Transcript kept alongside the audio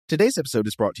Today's episode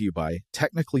is brought to you by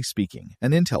Technically Speaking,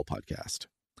 an Intel podcast.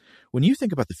 When you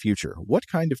think about the future, what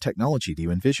kind of technology do you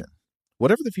envision?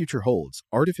 Whatever the future holds,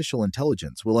 artificial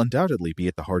intelligence will undoubtedly be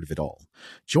at the heart of it all.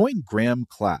 Join Graham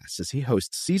Class as he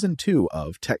hosts Season 2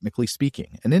 of Technically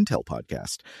Speaking, an Intel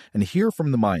podcast, and hear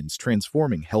from the minds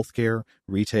transforming healthcare,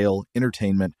 retail,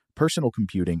 entertainment, personal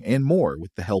computing, and more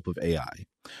with the help of AI.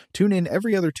 Tune in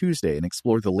every other Tuesday and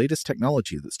explore the latest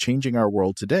technology that's changing our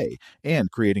world today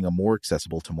and creating a more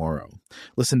accessible tomorrow.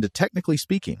 Listen to Technically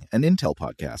Speaking, an Intel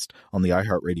podcast on the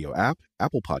iHeartRadio app,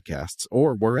 Apple Podcasts,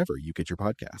 or wherever you get your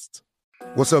podcasts.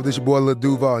 What's up, this your boy Lil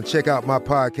Duval, and check out my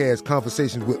podcast,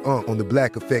 Conversations with Unc, on the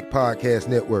Black Effect Podcast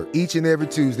Network. Each and every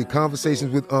Tuesday,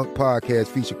 Conversations with Unc podcast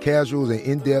feature casuals and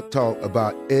in-depth talk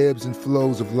about ebbs and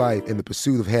flows of life and the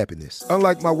pursuit of happiness.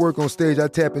 Unlike my work on stage, I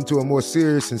tap into a more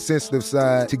serious and sensitive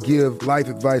side to give life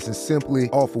advice and simply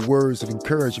offer words of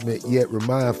encouragement, yet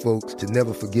remind folks to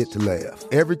never forget to laugh.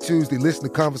 Every Tuesday, listen to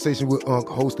Conversations with Unc,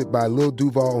 hosted by Lil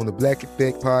Duval on the Black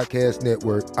Effect Podcast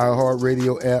Network,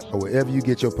 iHeartRadio app, or wherever you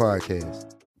get your podcasts.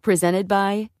 Presented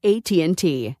by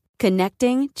AT&T.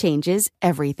 Connecting changes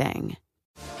everything.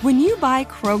 When you buy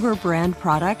Kroger brand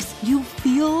products, you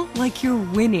feel like you're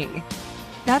winning.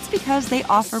 That's because they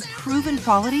offer proven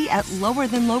quality at lower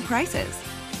than low prices.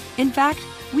 In fact,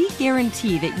 we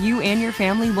guarantee that you and your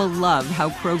family will love how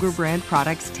Kroger brand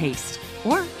products taste,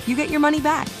 or you get your money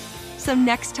back. So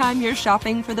next time you're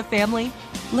shopping for the family,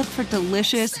 look for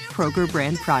delicious Kroger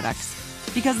brand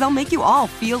products, because they'll make you all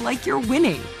feel like you're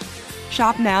winning.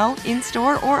 Shop now,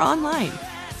 in-store, or online.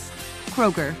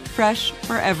 Kroger, fresh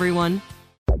for everyone.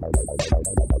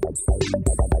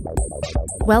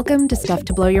 Welcome to Stuff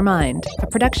to Blow Your Mind, a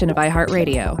production of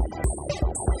iHeartRadio.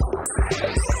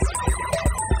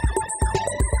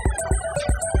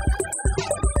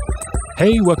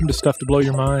 Hey, welcome to Stuff to Blow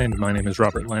Your Mind. My name is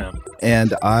Robert Lamb.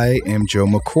 And I am Joe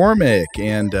McCormick.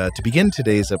 And to begin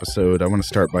today's episode, I want to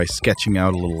start by sketching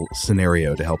out a little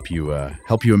scenario to help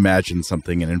you imagine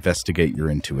something and investigate your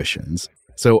intuitions.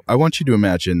 So I want you to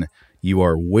imagine you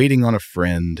are waiting on a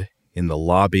friend in the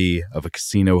lobby of a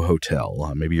casino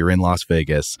hotel. Maybe you're in Las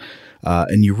Vegas,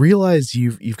 and you realize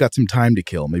you've got some time to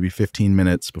kill, maybe 15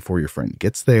 minutes before your friend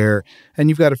gets there, and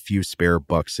you've got a few spare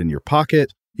bucks in your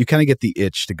pocket. You kind of get the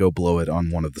itch to go blow it on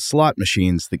one of the slot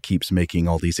machines that keeps making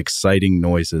all these exciting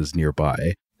noises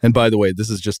nearby. And by the way, this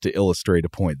is just to illustrate a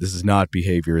point. This is not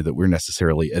behavior that we're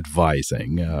necessarily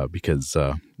advising because,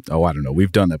 I don't know,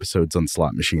 we've done episodes on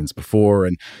slot machines before.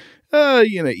 And,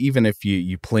 even if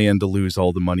you plan to lose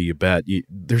all the money you bet,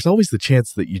 there's always the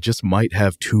chance that you just might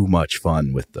have too much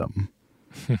fun with them.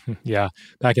 Yeah.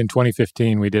 Back in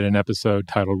 2015, we did an episode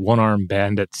titled One-Armed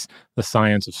Bandits, The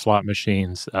Science of Slot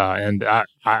Machines. And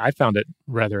I found it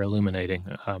rather illuminating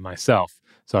myself.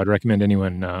 So I'd recommend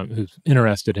anyone who's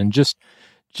interested in just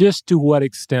to what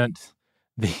extent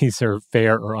these are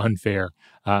fair or unfair.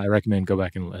 I recommend go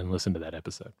back and listen to that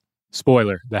episode.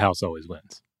 Spoiler, the house always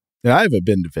wins. Now, I haven't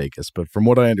been to Vegas, but from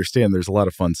what I understand, there's a lot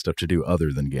of fun stuff to do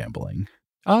other than gambling.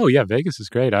 Oh, yeah, Vegas is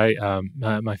great.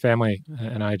 My family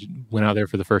and I went out there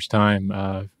for the first time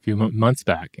a few months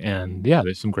back. And, yeah,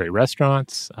 there's some great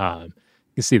restaurants. You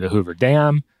can see the Hoover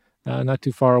Dam not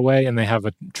too far away. And they have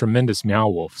a tremendous Meow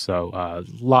Wolf. So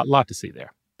lot to see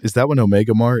there. Is that one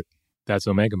Omega Mart? That's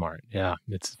Omega Mart. Yeah,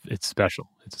 it's special.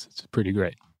 It's pretty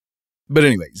great. But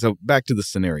anyway, so back to the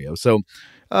scenario. So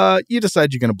you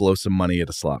decide you're going to blow some money at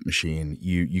a slot machine.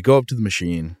 You go up to the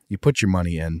machine, you put your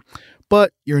money in,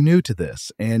 but you're new to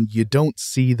this and you don't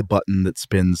see the button that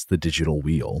spins the digital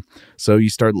wheel. So you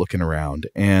start looking around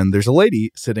and there's a lady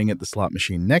sitting at the slot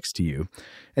machine next to you,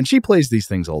 and she plays these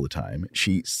things all the time.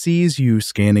 She sees you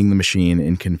scanning the machine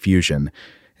in confusion,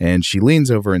 and she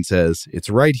leans over and says, "It's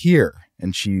right here."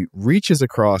 And she reaches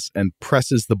across and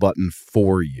presses the button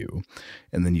for you.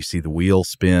 And then you see the wheel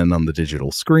spin on the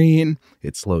digital screen.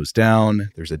 It slows down.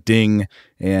 There's a ding,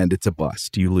 and it's a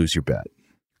bust. You lose your bet.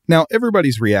 Now,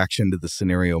 everybody's reaction to the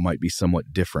scenario might be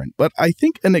somewhat different, but I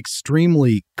think an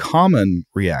extremely common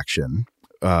reaction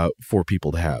for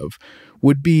people to have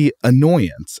would be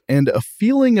annoyance and a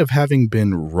feeling of having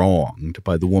been wronged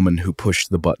by the woman who pushed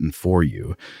the button for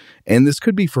you. And this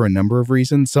could be for a number of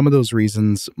reasons. Some of those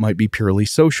reasons might be purely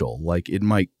social, like it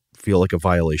might feel like a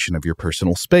violation of your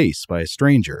personal space by a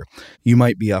stranger. You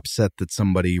might be upset that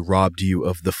somebody robbed you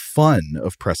of the fun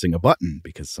of pressing a button,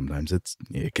 because sometimes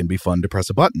it can be fun to press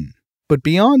a button. But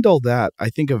beyond all that, I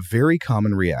think a very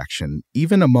common reaction,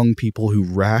 even among people who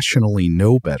rationally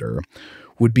know better,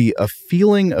 would be a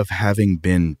feeling of having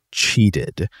been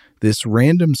cheated. This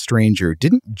random stranger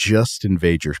didn't just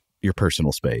invade your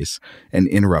personal space and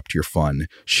interrupt your fun.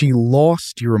 She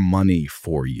lost your money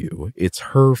for you. It's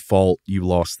her fault you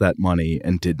lost that money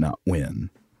and did not win.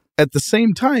 At the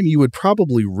same time, you would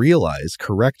probably realize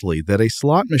correctly that a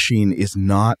slot machine is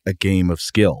not a game of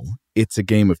skill. It's a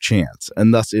game of chance,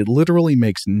 and thus it literally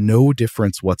makes no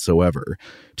difference whatsoever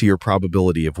to your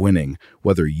probability of winning,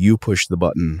 whether you push the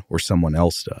button or someone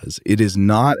else does. It is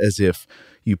not as if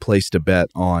you placed a bet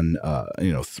on,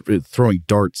 throwing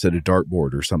darts at a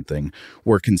dartboard or something,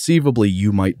 where conceivably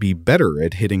you might be better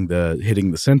at hitting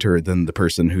the center than the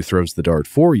person who throws the dart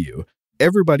for you.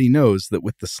 Everybody knows that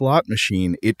with the slot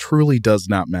machine, it truly does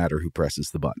not matter who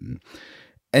presses the button.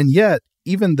 And yet,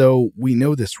 even though we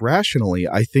know this rationally,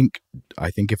 I think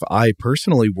if I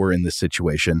personally were in this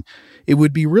situation, it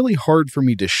would be really hard for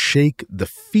me to shake the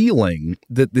feeling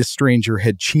that this stranger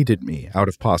had cheated me out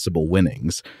of possible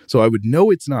winnings. So I would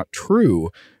know it's not true,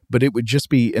 but it would just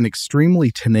be an extremely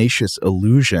tenacious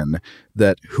illusion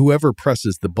that whoever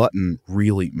presses the button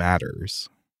really matters.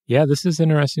 Yeah, this is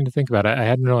interesting to think about. I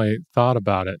hadn't really thought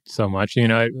about it so much.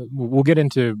 We'll get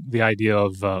into the idea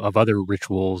of other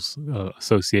rituals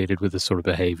associated with this sort of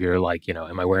behavior, like,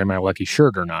 am I wearing my lucky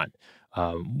shirt or not?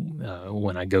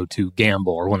 When I go to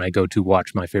gamble, or when I go to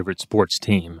watch my favorite sports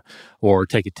team, or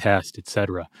take a test,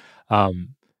 etc.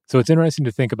 So it's interesting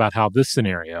to think about how this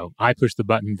scenario, I push the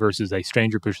button versus a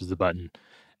stranger pushes the button,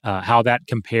 how that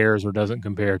compares or doesn't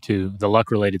compare to the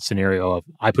luck-related scenario of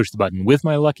I push the button with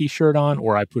my lucky shirt on,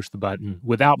 or I push the button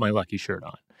without my lucky shirt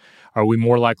on. Are we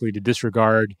more likely to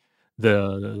disregard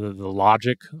the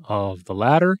logic of the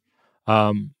latter?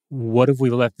 What if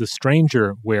we let the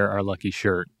stranger wear our lucky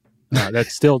shirt? That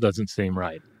still doesn't seem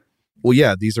right. Well,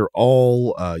 yeah, these are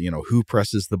all, who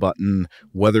presses the button,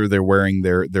 whether they're wearing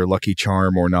their lucky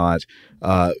charm or not.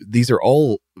 These are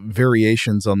all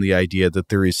variations on the idea that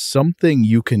there is something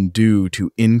you can do to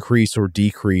increase or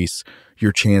decrease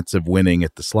your chance of winning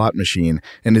at the slot machine,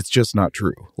 and it's just not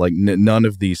true. Like, none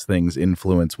of these things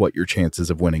influence what your chances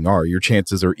of winning are. Your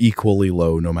chances are equally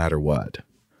low no matter what.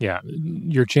 Yeah,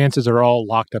 your chances are all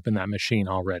locked up in that machine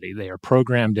already. They are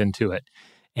programmed into it.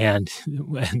 And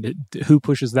who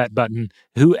pushes that button?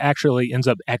 Who actually ends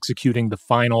up executing the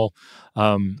final,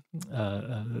 the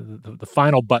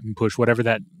final button push, whatever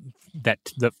that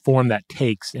form that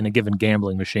takes in a given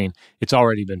gambling machine? It's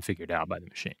already been figured out by the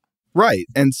machine. Right.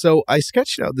 And so I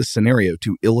sketched out this scenario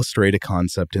to illustrate a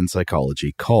concept in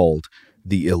psychology called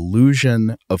the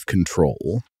illusion of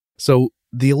control. So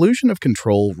the illusion of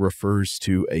control refers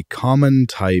to a common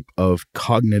type of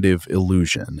cognitive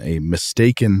illusion, a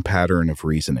mistaken pattern of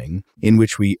reasoning, in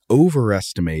which we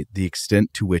overestimate the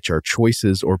extent to which our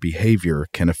choices or behavior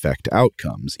can affect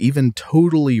outcomes, even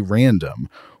totally random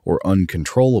or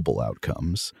uncontrollable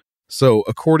outcomes. So,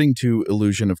 according to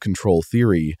illusion of control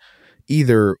theory,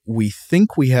 either we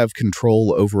think we have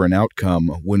control over an outcome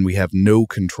when we have no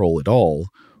control at all,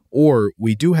 or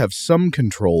we do have some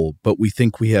control, but we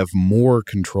think we have more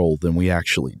control than we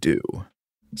actually do.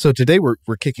 So today we're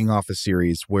kicking off a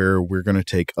series where we're going to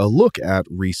take a look at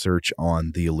research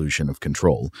on the illusion of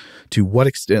control, to what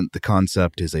extent the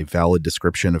concept is a valid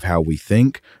description of how we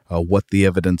think, what the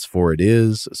evidence for it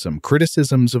is, some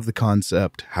criticisms of the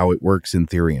concept, how it works in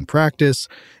theory and practice,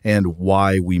 and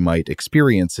why we might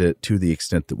experience it to the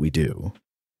extent that we do.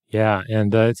 Yeah,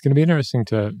 and it's going to be interesting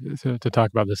to talk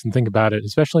about this and think about it,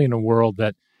 especially in a world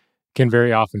that can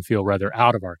very often feel rather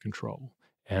out of our control.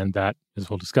 And that, as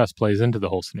we'll discuss, plays into the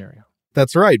whole scenario.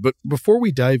 That's right. But before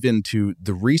we dive into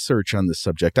the research on this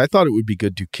subject, I thought it would be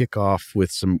good to kick off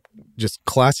with some just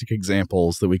classic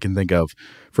examples that we can think of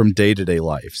from day-to-day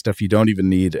life, stuff you don't even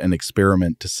need an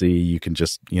experiment to see. You can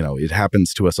just, it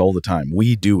happens to us all the time.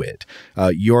 We do it.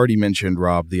 You already mentioned,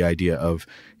 Rob, the idea of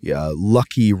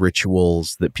lucky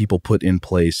rituals that people put in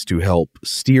place to help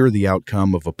steer the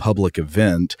outcome of a public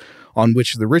event on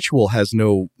which the ritual has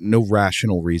no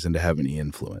rational reason to have any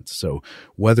influence. So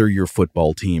whether your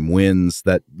football team wins,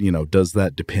 that, does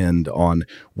that depend on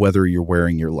whether you're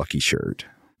wearing your lucky shirt?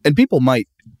 And people might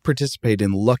participate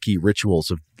in lucky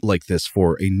rituals like this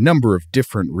for a number of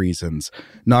different reasons.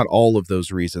 Not all of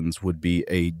those reasons would be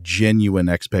a genuine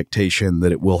expectation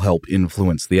that it will help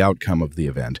influence the outcome of the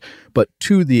event. But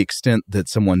to the extent that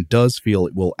someone does feel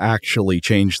it will actually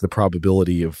change the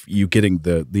probability of you getting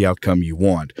the outcome you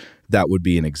want, that would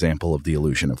be an example of the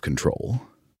illusion of control.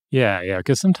 Yeah,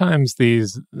 because sometimes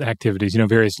these activities,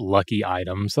 various lucky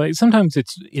items, like sometimes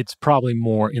it's probably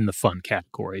more in the fun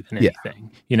category than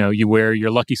anything. Yeah. You wear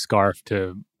your lucky scarf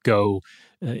to go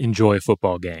enjoy a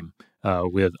football game.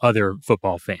 with other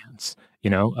football fans.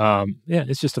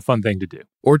 It's just a fun thing to do.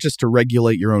 Or just to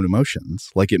regulate your own emotions.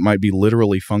 Like it might be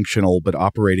literally functional, but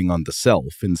operating on the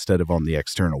self instead of on the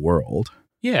external world.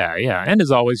 Yeah. And as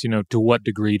always, to what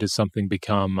degree does something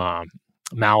become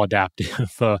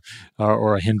maladaptive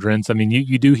or a hindrance? I mean,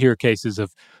 you do hear cases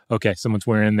of, okay, someone's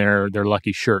wearing their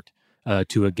lucky shirt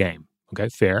to a game. Okay,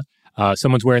 fair.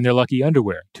 Someone's wearing their lucky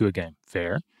underwear to a game.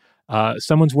 Fair.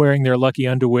 Someone's wearing their lucky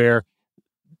underwear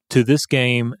to this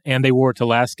game, and they wore it to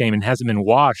last game and hasn't been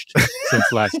washed since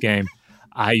last game.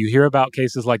 You hear about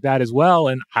cases like that as well,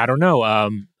 and I don't know.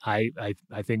 I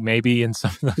think maybe in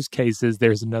some of those cases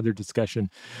there's another discussion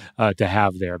to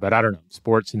have there, but I don't know.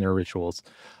 Sports and their rituals,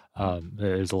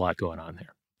 there's a lot going on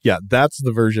there. Yeah, that's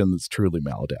the version that's truly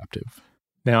maladaptive.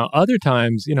 Now, other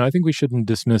times, I think we shouldn't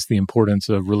dismiss the importance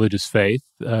of religious faith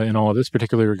in all of this,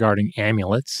 particularly regarding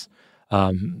amulets.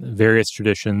 Various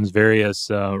traditions, various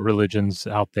religions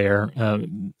out there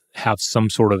have some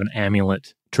sort of an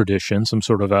amulet tradition, some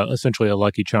sort of essentially a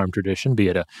lucky charm tradition, be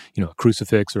it a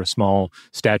crucifix or a small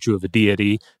statue of a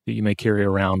deity that you may carry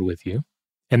around with you.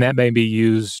 And that may be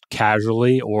used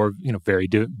casually or, very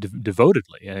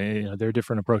devotedly. There are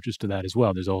different approaches to that as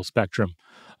well. There's a whole spectrum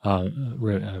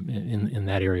in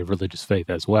that area of religious faith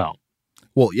as well.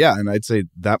 Well, yeah, and I'd say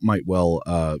that might well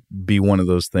be one of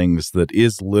those things that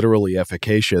is literally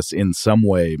efficacious in some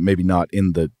way, maybe not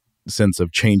in the sense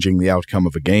of changing the outcome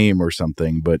of a game or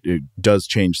something, but it does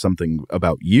change something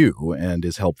about you and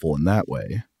is helpful in that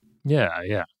way.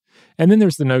 Yeah. And then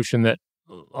there's the notion that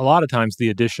a lot of times the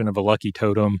addition of a lucky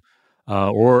totem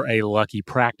or a lucky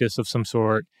practice of some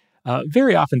sort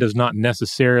very often does not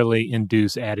necessarily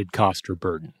induce added cost or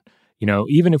burden.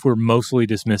 Even if we're mostly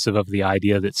dismissive of the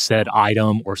idea that said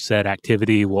item or said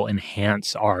activity will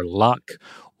enhance our luck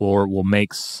or will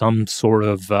make some sort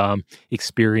of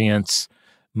experience,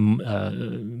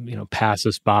 pass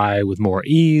us by with more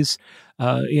ease,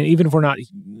 even if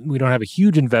we don't have a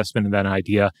huge investment in that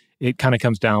idea, it kind of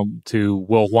comes down to,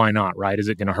 well, why not, right? Is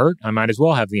it going to hurt? I might as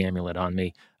well have the amulet on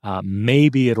me.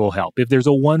 Maybe it'll help. If there's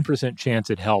a 1% chance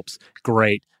it helps,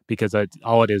 great, because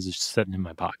all it is sitting in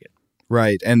my pocket.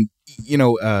 Right. And,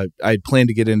 I plan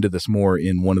to get into this more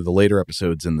in one of the later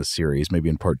episodes in this series, maybe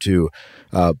in part 2.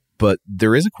 But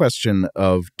there is a question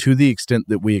of, to the extent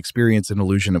that we experience an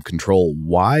illusion of control,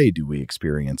 why do we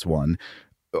experience one?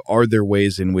 Are there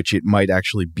ways in which it might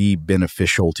actually be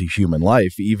beneficial to human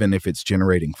life, even if it's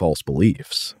generating false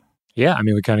beliefs? Yeah, I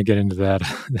mean, we kind of get into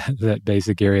that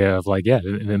basic area of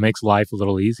if it makes life a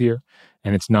little easier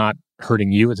and it's not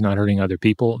hurting you, it's not hurting other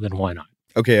people, then why not?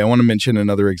 Okay, I want to mention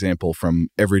another example from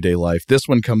everyday life. This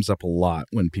one comes up a lot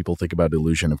when people think about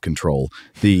illusion of control.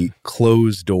 The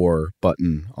close door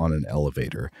button on an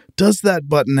elevator. Does that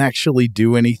button actually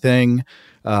do anything?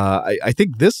 I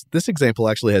think this example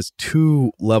actually has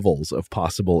 2 levels of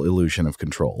possible illusion of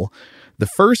control. The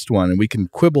first one, and we can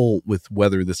quibble with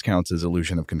whether this counts as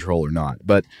illusion of control or not,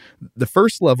 but the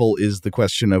first level is the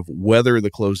question of whether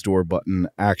the closed door button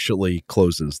actually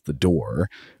closes the door.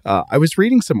 I was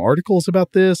reading some articles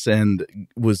about this and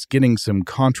was getting some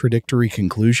contradictory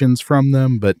conclusions from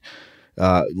them, but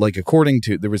according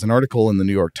to, there was an article in the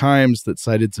New York Times that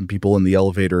cited some people in the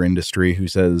elevator industry who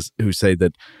say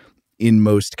that in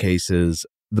most cases,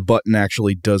 the button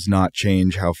actually does not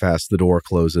change how fast the door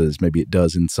closes. Maybe it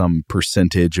does in some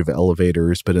percentage of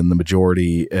elevators, but in the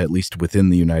majority, at least within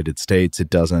the United States, it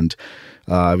doesn't.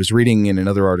 I was reading in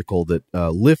another article that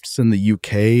lifts in the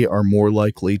UK are more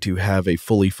likely to have a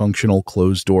fully functional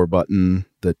closed door button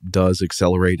that does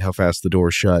accelerate how fast the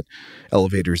doors shut.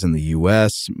 Elevators in the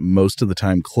US most of the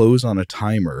time close on a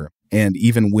timer. And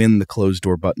even when the closed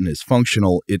door button is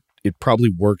functional, it probably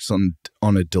works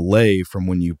on a delay from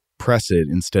when you press it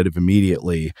instead of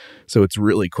immediately. So it's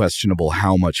really questionable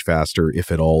how much faster,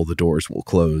 if at all, the doors will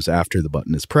close after the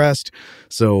button is pressed.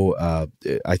 So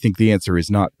I think the answer is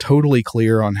not totally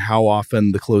clear on how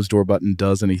often the closed door button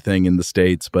does anything in the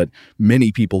States, but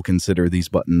many people consider these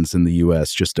buttons in the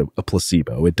US just a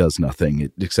placebo. It does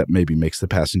nothing, except maybe makes the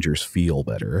passengers feel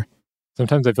better.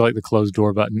 Sometimes I feel like the closed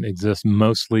door button exists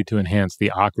mostly to enhance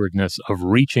the awkwardness of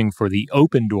reaching for the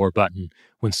open door button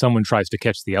when someone tries to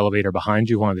catch the elevator behind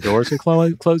you while the doors are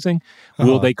closing.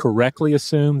 Will they correctly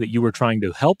assume that you were trying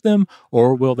to help them,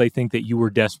 or will they think that you were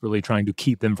desperately trying to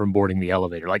keep them from boarding the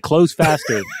elevator? Like, close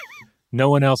faster. No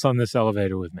one else on this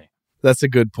elevator with me. That's a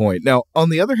good point. Now, on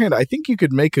the other hand, I think you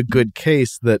could make a good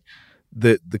case that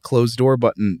the closed door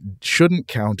button shouldn't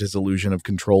count as illusion of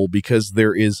control because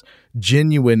there is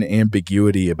genuine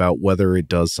ambiguity about whether it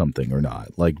does something or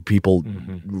not. Like, people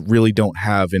really don't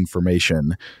have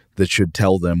information that should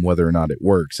tell them whether or not it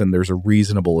works. And there's a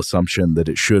reasonable assumption that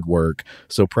it should work.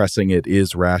 So pressing it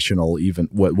is rational, even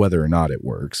whether or not it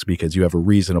works, because you have a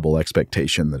reasonable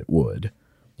expectation that it would.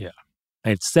 Yeah.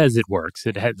 It says it works.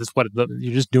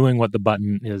 You're just doing what the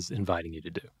button is inviting you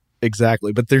to do.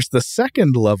 Exactly. But there's the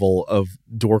second level of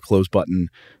door close button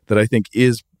that I think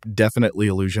is definitely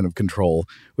illusion of control,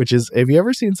 which is, have you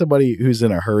ever seen somebody who's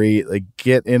in a hurry, like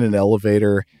get in an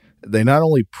elevator? They not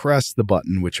only press the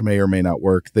button, which may or may not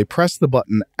work, they press the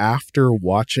button after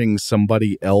watching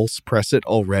somebody else press it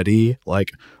already.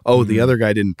 Like, the other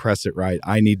guy didn't press it right.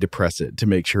 I need to press it to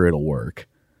make sure it'll work.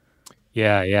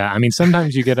 Yeah. I mean,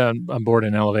 sometimes you get on board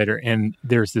an elevator and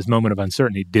there's this moment of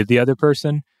uncertainty. Did the other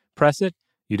person press it?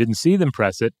 You didn't see them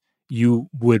press it. You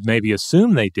would maybe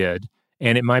assume they did.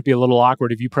 And it might be a little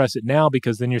awkward if you press it now,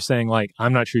 because then you're saying, like,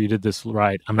 I'm not sure you did this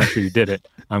right. I'm not sure you did it.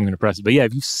 I'm going to press it. But yeah,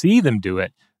 if you see them do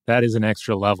it, that is an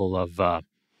extra level of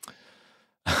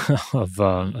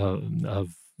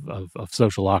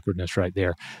social awkwardness right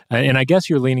there. And I guess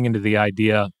you're leaning into the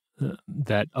idea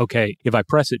that, okay, if I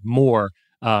press it more,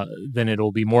 then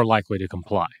it'll be more likely to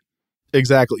comply.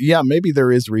 Exactly. Yeah, maybe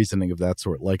there is reasoning of that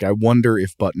sort. Like, I wonder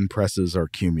if button presses are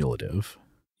cumulative.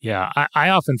 Yeah, I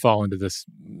often fall into this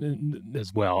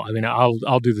as well. I mean,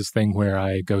 I'll do this thing where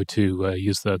I go to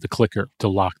use the clicker to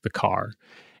lock the car,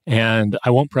 and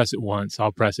I won't press it once.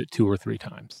 I'll press it 2 or 3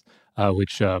 times,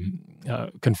 which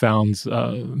confounds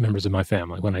members of my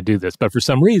family when I do this. But for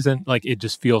some reason, like, it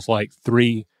just feels like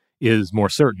 3 is more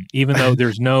certain, even though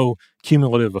there's no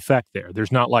cumulative effect there.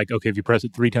 There's not like, okay, if you press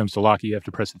it 3 times to lock it, you have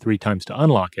to press it 3 times to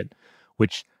unlock it,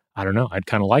 which, I don't know, I'd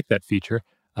kind of like that feature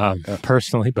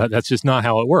personally, but that's just not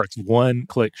how it works. 1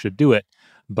 click should do it,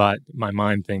 but my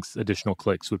mind thinks additional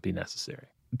clicks would be necessary.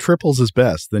 Triples is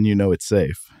best, then you know it's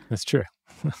safe. That's true.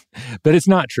 But it's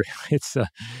not true. It's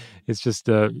just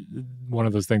one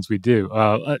of those things we do.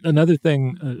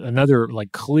 Another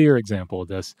like clear example of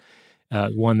this,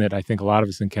 one that I think a lot of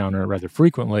us encounter rather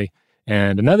frequently,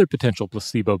 and another potential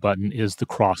placebo button is the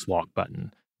crosswalk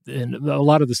button. And a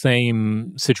lot of the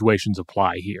same situations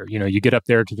apply here. You know, you get up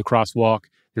there to the crosswalk,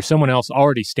 there's someone else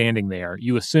already standing there.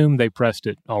 You assume they pressed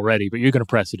it already, but you're going to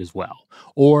press it as well.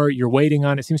 Or you're waiting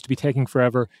on it, seems to be taking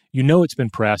forever. You know it's been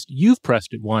pressed. You've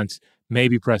pressed it once,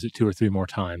 maybe press it 2 or 3 more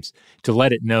times to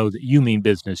let it know that you mean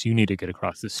business. You need to get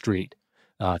across the street.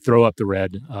 Throw up the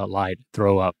red light,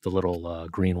 throw up the little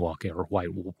green walking or white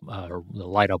or the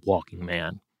light up walking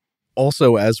man.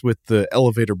 Also, as with the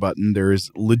elevator button, there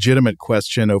is legitimate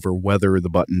question over whether the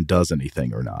button does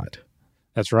anything or not.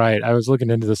 That's right. I was looking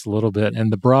into this a little bit,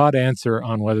 and the broad answer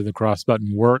on whether the cross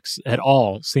button works at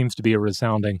all seems to be a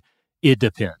resounding, it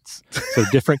depends. So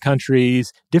different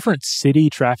countries, different city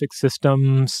traffic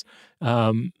systems,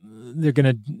 they're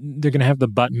gonna have the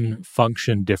button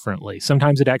function differently.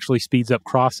 Sometimes it actually speeds up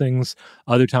crossings.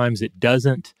 Other times it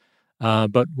doesn't.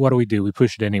 But what do? We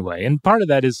push it anyway. And part of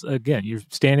that is, again, you're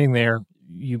standing there.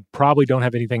 You probably don't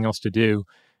have anything else to do.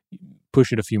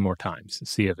 Push it a few more times and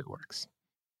see if it works.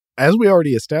 As we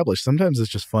already established, sometimes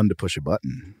it's just fun to push a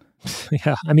button.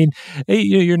 Yeah. I mean,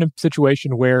 you're in a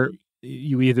situation where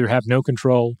you either have no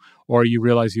control or you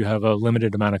realize you have a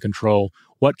limited amount of control.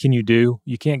 What can you do?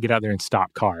 You can't get out there and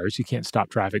stop cars. You can't stop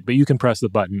traffic, but you can press the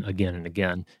button again and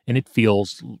again. And it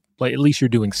feels like at least you're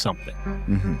doing something.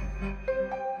 Mm-hmm.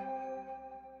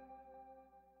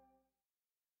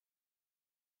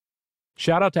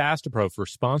 Shout out to Astepro for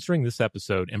sponsoring this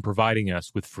episode and providing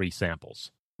us with free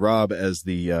samples. Rob, as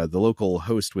the local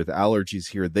host with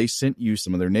allergies here, they sent you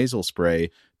some of their nasal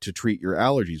spray to treat your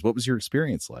allergies. What was your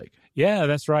experience like? Yeah,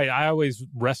 that's right. I always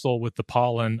wrestle with the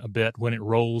pollen a bit when it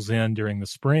rolls in during the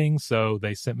spring, so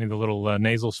they sent me the little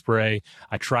nasal spray.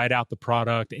 I tried out the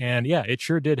product, and yeah, it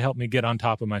sure did help me get on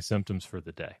top of my symptoms for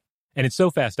the day. And it's so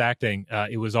fast-acting,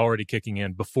 it was already kicking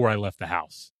in before I left the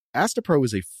house. Astepro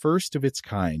is a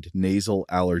first-of-its-kind nasal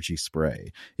allergy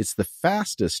spray. It's the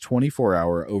fastest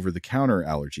 24-hour over-the-counter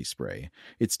allergy spray.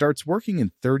 It starts working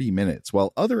in 30 minutes,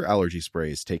 while other allergy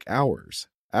sprays take hours.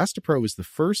 Astepro is the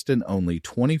first and only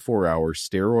 24-hour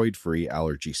steroid-free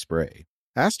allergy spray.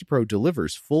 Astepro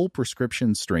delivers full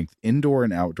prescription-strength indoor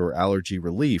and outdoor allergy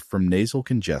relief from nasal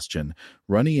congestion,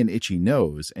 runny and itchy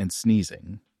nose, and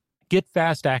sneezing. Get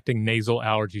fast-acting nasal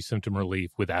allergy symptom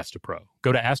relief with Astepro.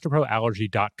 Go to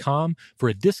asteproallergy.com for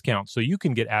a discount so you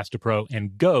can get Astepro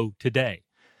and go today.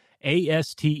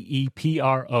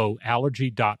 ASTEPRO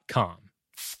allergy.com.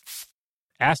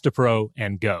 Astepro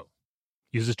and go.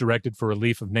 Use as directed for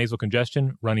relief of nasal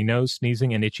congestion, runny nose,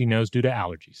 sneezing, and itchy nose due to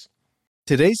allergies.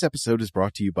 Today's episode is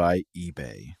brought to you by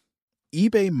eBay.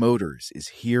 eBay Motors is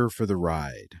here for the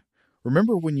ride.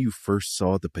 Remember when you first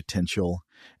saw the potential?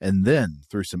 And then,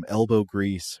 through some elbow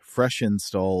grease, fresh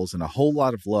installs, and a whole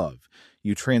lot of love,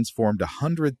 you transformed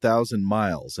 100,000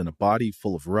 miles and a body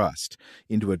full of rust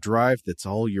into a drive that's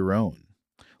all your own.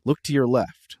 Look to your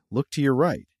left. Look to your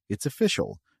right. It's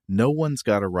official. No one's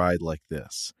got a ride like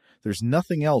this. There's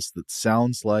nothing else that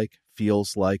sounds like,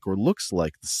 feels like, or looks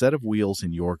like the set of wheels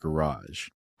in your garage.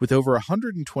 With over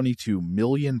 122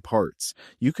 million parts,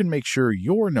 you can make sure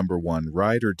your number one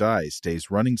ride or die stays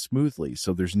running smoothly,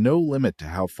 so there's no limit to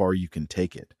how far you can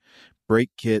take it. Brake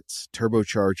kits,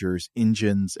 turbochargers,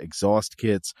 engines, exhaust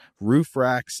kits, roof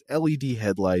racks, LED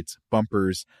headlights,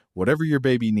 bumpers, whatever your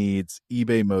baby needs,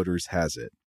 eBay Motors has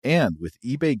it. And with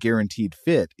eBay Guaranteed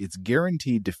Fit, it's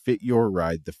guaranteed to fit your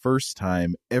ride the first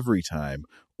time, every time,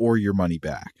 or your money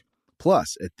back.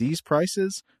 Plus, at these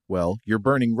prices, well, you're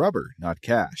burning rubber, not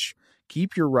cash.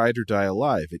 Keep your ride or die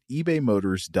alive at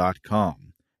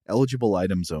ebaymotors.com. Eligible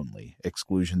items only.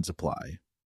 Exclusions apply.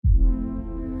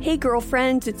 Hey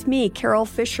girlfriends, it's me, Carol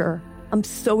Fisher. I'm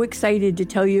so excited to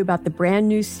tell you about the brand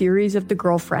new series of The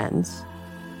Girlfriends.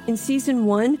 In season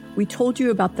 1, we told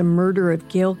you about the murder of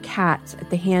Gail Katz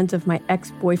at the hands of my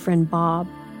ex-boyfriend Bob.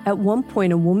 At one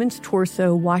point, a woman's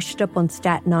torso washed up on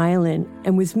Staten Island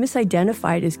and was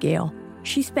misidentified as Gail.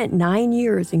 She spent 9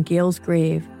 years in Gail's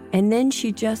grave, and then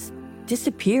she just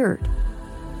disappeared.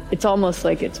 It's almost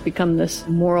like it's become this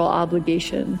moral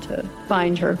obligation to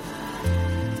find her.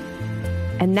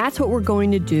 And that's what we're going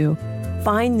to do.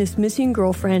 Find this missing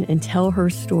girlfriend and tell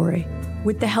her story.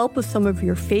 With the help of some of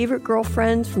your favorite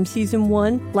girlfriends from season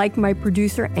 1, like my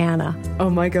producer, Anna.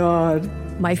 Oh my God.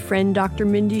 My friend, Dr.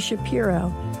 Mindy Shapiro.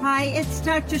 Hi, it's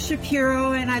Dr.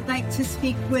 Shapiro, and I'd like to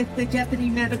speak with the Deputy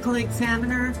Medical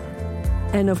Examiner.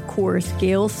 And of course,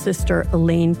 Gail's sister,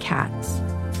 Elaine Katz.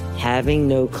 Having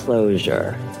no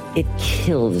closure, it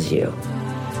kills you.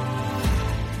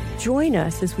 Join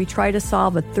us as we try to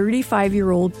solve a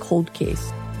 35-year-old cold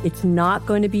case. It's not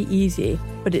going to be easy,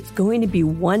 but it's going to be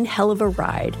one hell of a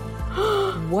ride.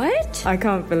 What? I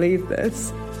can't believe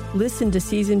this. Listen to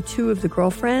season 2 of The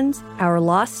Girlfriends, Our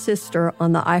Lost Sister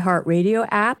on the iHeartRadio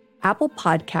app, Apple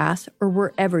Podcasts, or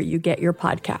wherever you get your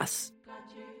podcasts.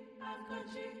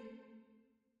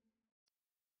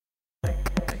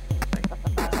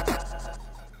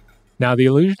 Now, the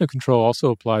illusion of control also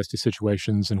applies to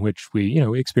situations in which we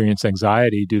experience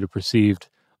anxiety due to perceived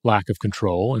lack of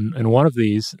control. And one of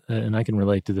these, and I can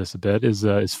relate to this a bit,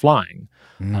 is flying.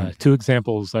 Two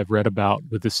examples I've read about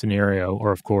with this scenario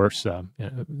are, of course,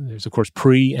 there's, of course,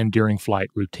 pre and during flight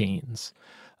routines.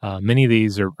 Many of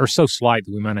these are so slight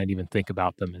that we might not even think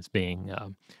about them as being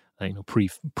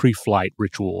pre-flight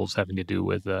rituals having to do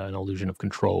with an illusion of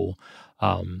control.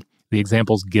 The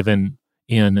examples given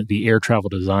in the Air Travel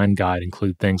Design Guide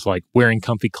include things like wearing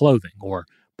comfy clothing or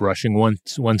brushing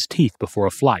one's teeth before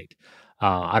a flight.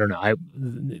 I don't know.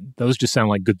 Those just sound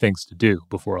like good things to do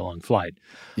before a long flight.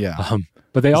 Yeah.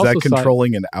 But they Is also that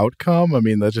controlling an outcome? I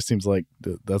mean, that just seems like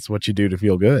that's what you do to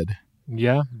feel good.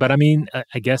 Yeah. But I mean,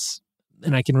 I guess,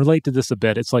 and I can relate to this a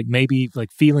bit. It's like maybe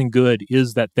like feeling good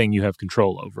is that thing you have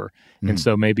control over. And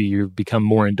so maybe you become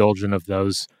more indulgent of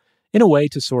those in a way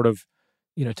to sort of,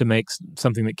 to make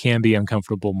something that can be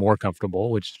uncomfortable more comfortable,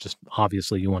 which just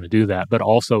obviously you want to do that. But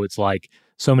also it's like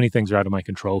so many things are out of my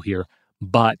control here,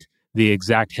 but the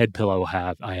exact head pillow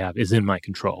I have is in my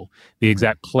control. The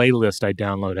exact playlist I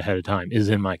download ahead of time is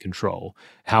in my control.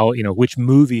 How, which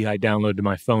movie I download to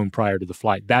my phone prior to the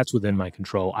flight, that's within my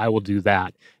control. I will do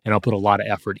that, and I'll put a lot of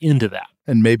effort into that.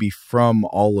 And maybe from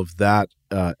all of that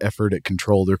effort at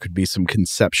control, there could be some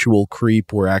conceptual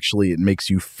creep where actually it makes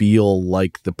you feel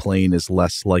like the plane is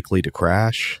less likely to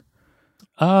crash.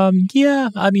 Yeah,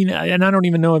 I mean, and I don't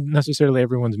even know if necessarily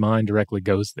everyone's mind directly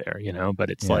goes there, but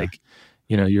it's like,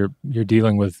 you're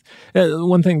dealing with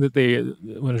one thing that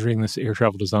when I was reading this Air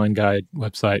Travel Design Guide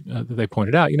website that they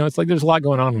pointed out, it's like there's a lot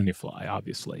going on when you fly.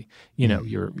 Obviously,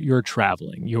 you're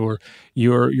traveling. Your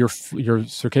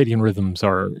circadian rhythms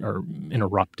are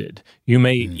interrupted. You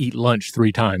may eat lunch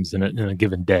 3 times in a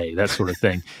given day, that sort of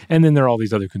thing. And then there are all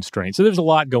these other constraints. So there's a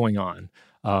lot going on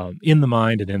in the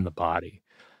mind and in the body.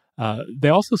 They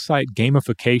also cite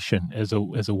gamification as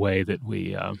a way that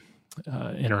we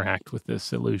interact with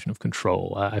this illusion of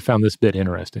control. I found this bit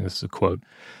interesting. This is a quote.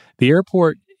 "The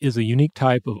airport is a unique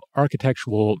type of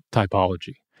architectural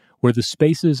typology where the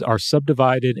spaces are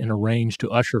subdivided and arranged to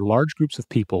usher large groups of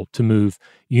people to move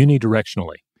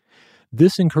unidirectionally.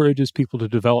 This encourages people to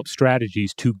develop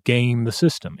strategies to game the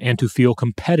system and to feel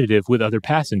competitive with other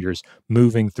passengers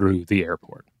moving through the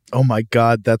airport." Oh my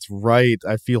God, that's right.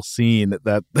 I feel seen.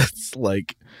 That's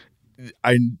like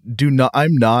I'm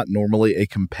not normally a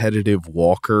competitive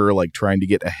walker, like trying to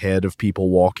get ahead of people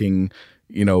walking,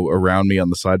 around me on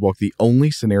the sidewalk. The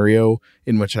only scenario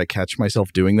in which I catch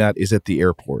myself doing that is at the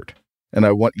airport. And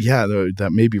that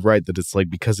may be right, that it's like,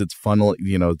 because it's funnel,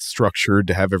 it's structured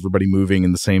to have everybody moving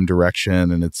in the same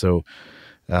direction. And it's so,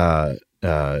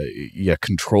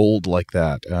 controlled like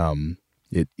that.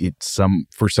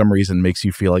 For some reason makes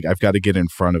you feel like I've got to get in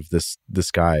front of this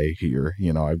guy here.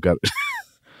 I've got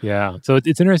Yeah. So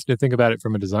it's interesting to think about it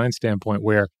from a design standpoint,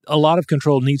 where a lot of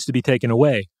control needs to be taken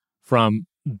away from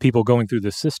people going through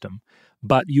this system.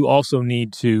 But you also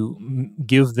need to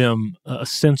give them a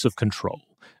sense of control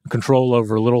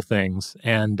over little things,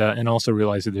 and also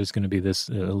realize that there's going to be this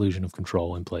illusion of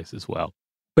control in place as well.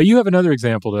 But you have another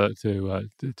example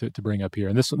to bring up here,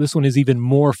 and this one is even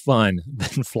more fun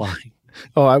than flying.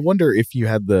 Oh, I wonder if you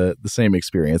had the same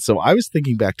experience. So I was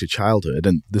thinking back to childhood,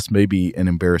 and this may be an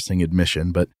embarrassing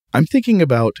admission, but I'm thinking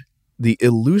about the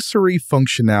illusory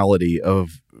functionality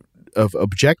of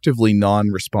objectively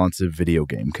non-responsive video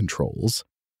game controls.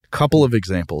 Couple of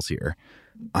examples here.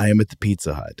 I am at the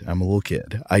Pizza Hut. I'm a little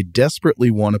kid. I desperately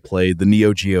want to play the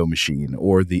Neo Geo machine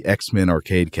or the X-Men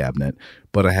arcade cabinet,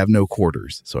 but I have no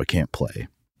quarters, so I can't play.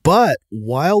 But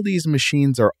while these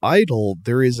machines are idle,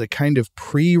 there is a kind of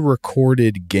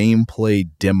pre-recorded gameplay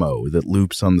demo that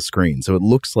loops on the screen. So it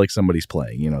looks like somebody's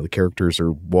playing. The characters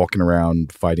are walking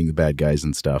around fighting the bad guys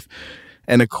and stuff.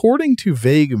 And according to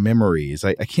vague memories,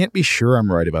 I can't be sure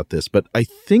I'm right about this, but I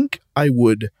think I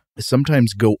would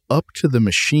sometimes go up to the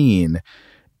machine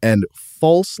and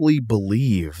falsely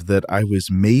believe that I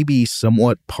was maybe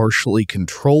somewhat partially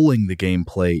controlling the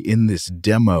gameplay in this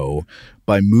demo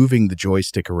by moving the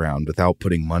joystick around without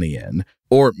putting money in.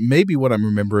 Or maybe what I'm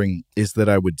remembering is that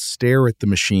I would stare at the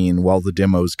machine while the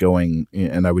demo's going,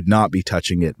 and I would not be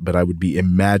touching it, but I would be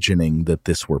imagining that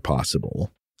this were possible.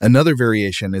 Another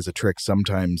variation is a trick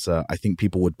sometimes I think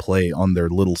people would play on their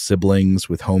little siblings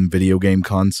with home video game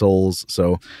consoles.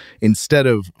 So instead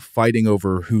of fighting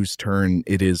over whose turn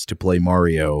it is to play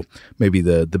Mario, maybe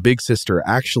the big sister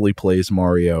actually plays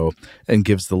Mario and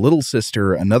gives the little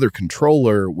sister another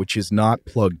controller which is not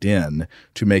plugged in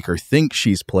to make her think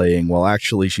she's playing, while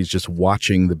actually she's just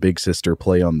watching the big sister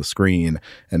play on the screen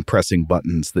and pressing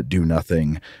buttons that do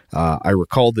nothing. I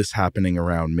recall this happening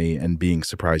around me and being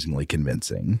surprisingly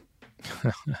convincing.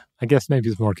 I guess maybe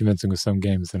it's more convincing with some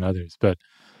games than others, but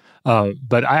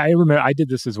I remember I did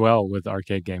this as well with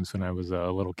arcade games when I was a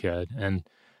little kid, and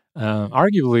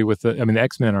arguably with the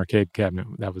X-Men arcade cabinet,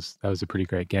 that was a pretty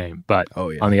great game. But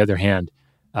on the other hand,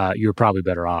 you were probably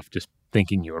better off just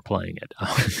thinking you were playing it,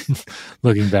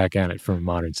 looking back at it from a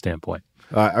modern standpoint.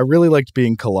 I really liked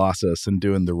being Colossus and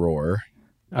doing the roar.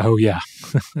 Oh yeah.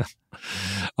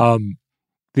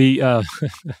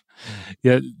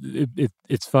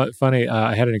 It's funny.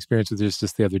 I had an experience with this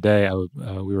just the other day.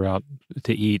 We were out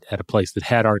to eat at a place that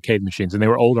had arcade machines, and they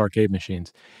were old arcade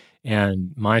machines.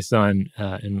 And my son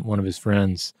and one of his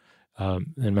friends,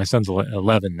 and my son's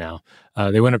 11 now,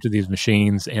 they went up to these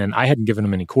machines, and I hadn't given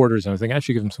them any quarters. I was thinking I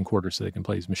should give them some quarters so they can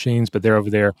play these machines. But they're over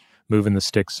there moving the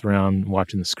sticks around,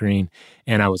 watching the screen.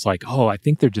 And I was like, oh, I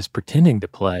think they're just pretending to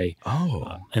play.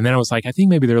 And then I was like, I think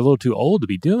maybe they're a little too old to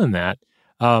be doing that.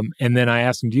 And then I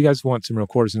asked them, do you guys want some real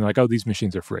quarters? And they're like, oh, these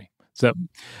machines are free. So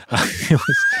it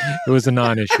was a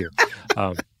non-issue.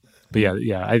 But yeah,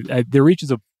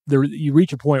 you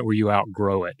reach a point where you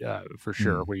outgrow it for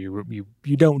sure, where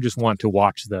you don't just want to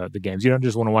watch the games. You don't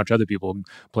just want to watch other people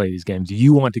play these games.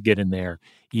 You want to get in there,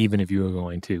 even if you are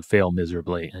going to fail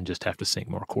miserably and just have to sink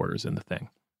more quarters in the thing.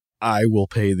 I will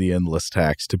pay the endless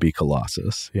tax to be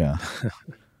Colossus. Yeah.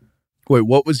 Wait,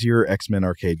 what was your X-Men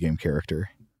arcade game character?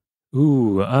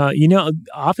 Ooh,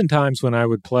 oftentimes when I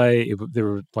would play, there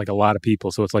were like a lot of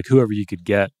people, so it's like whoever you could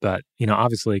get. But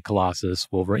obviously Colossus,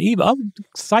 Wolverine,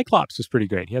 Cyclops was pretty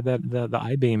great. He had the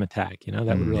I-beam attack. That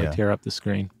would really tear up the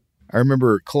screen. I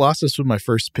remember Colossus was my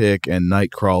first pick, and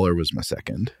Nightcrawler was my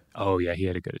second. Oh yeah, he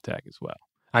had a good attack as well.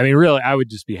 I mean, really, I would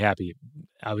just be happy.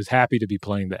 I was happy to be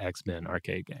playing the X-Men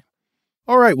arcade game.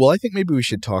 All right, well, I think maybe we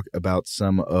should talk about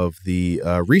some of the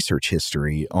research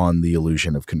history on the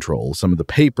illusion of control, some of the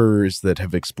papers that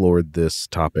have explored this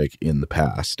topic in the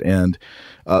past. And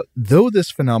though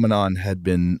this phenomenon had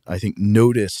been, I think,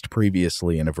 noticed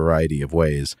previously in a variety of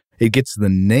ways, it gets the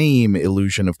name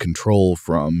illusion of control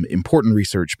from important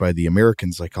research by the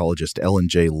American psychologist Ellen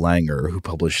J. Langer, who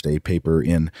published a paper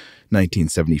in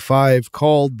 1975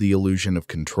 called The Illusion of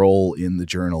Control in the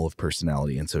Journal of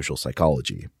Personality and Social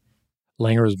Psychology.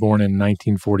 Langer was born in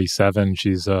 1947.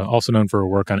 She's also known for her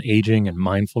work on aging and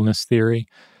mindfulness theory.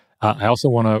 I also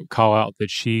want to call out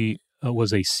that she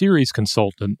was a series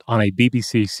consultant on a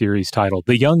BBC series titled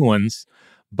The Young Ones,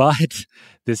 but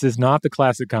this is not the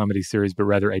classic comedy series, but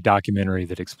rather a documentary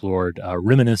that explored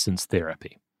reminiscence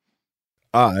therapy.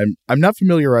 I'm not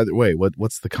familiar either way.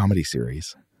 What's the comedy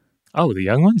series? Oh, The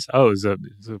Young Ones? Oh, it's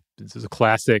a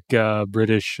classic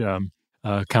British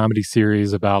comedy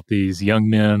series about these young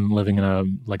men living in a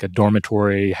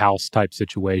dormitory house type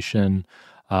situation.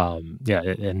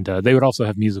 And they would also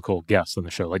have musical guests on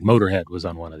the show. Like Motorhead was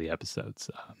on one of the episodes.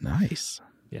 Nice.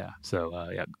 Yeah. So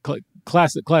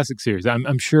classic series.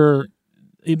 I'm sure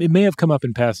it may have come up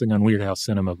in passing on Weird House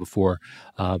Cinema before,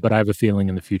 but I have a feeling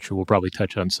in the future we'll probably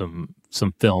touch on some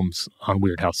films on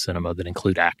Weird House Cinema that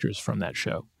include actors from that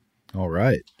show. All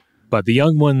right. But The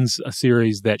Young Ones, a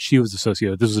series that she was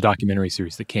associated with, this was a documentary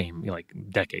series that came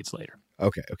decades later.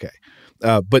 Okay.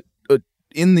 But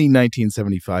in the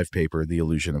 1975 paper, The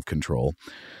Illusion of Control,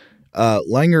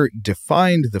 Langer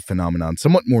defined the phenomenon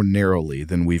somewhat more narrowly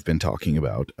than we've been talking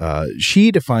about.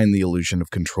 She defined the illusion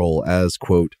of control as,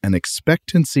 quote, an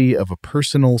expectancy of a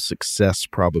personal success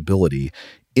probability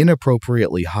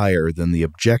inappropriately higher than the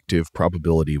objective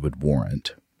probability would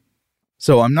warrant.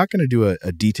 So I'm not going to do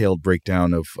a detailed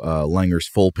breakdown of Langer's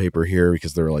full paper here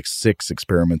because there are 6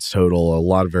 experiments total, a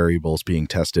lot of variables being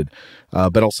tested.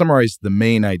 But I'll summarize the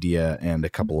main idea and a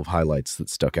couple of highlights that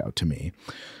stuck out to me.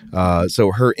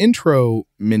 So her intro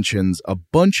mentions a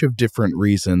bunch of different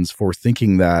reasons for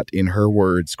thinking that, in her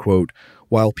words, quote,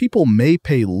 while people may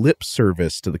pay lip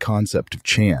service to the concept of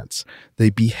chance,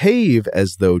 they behave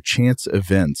as though chance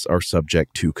events are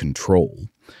subject to control.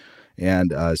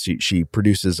 And she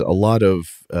produces a lot of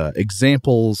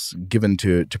examples given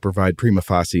to provide prima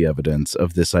facie evidence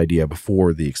of this idea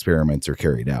before the experiments are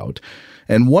carried out.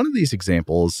 And one of these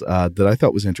examples that I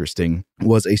thought was interesting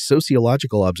was a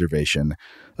sociological observation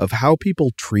of how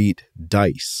people treat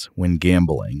dice when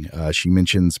gambling. She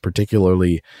mentions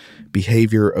particularly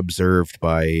behavior observed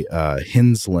by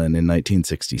Henslin in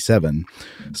 1967.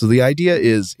 So the idea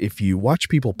is if you watch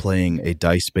people playing a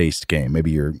dice-based game,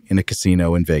 maybe you're in a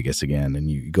casino in Vegas again, and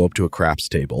you go up to a craps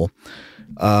table,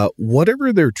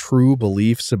 whatever their true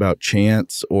beliefs about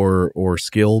chance or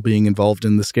skill being involved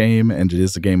in this game, and it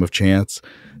is a game of chance,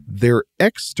 their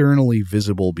externally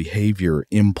visible behavior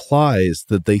implies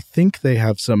that they think they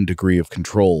have some degree of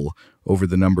control over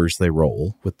the numbers they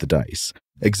roll with the dice.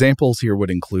 Examples here would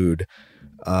include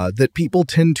that people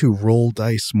tend to roll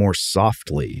dice more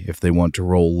softly if they want to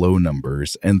roll low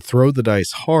numbers and throw the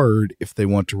dice hard if they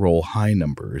want to roll high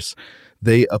numbers.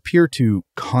 They appear to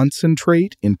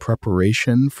concentrate in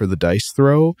preparation for the dice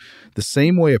throw the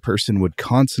same way a person would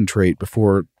concentrate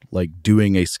before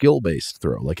doing a skill-based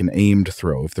throw, like an aimed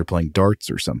throw if they're playing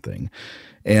darts or something.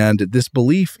 And this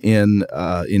belief in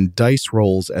dice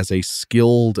rolls as a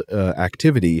skilled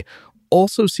activity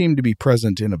also seemed to be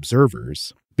present in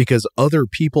observers, because other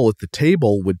people at the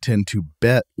table would tend to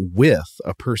bet with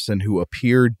a person who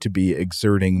appeared to be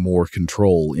exerting more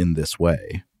control in this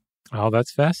way. Oh,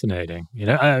 that's fascinating.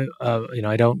 I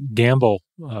don't gamble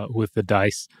with the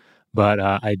dice, but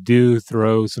I do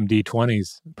throw some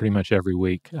D20s pretty much every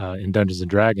week in Dungeons and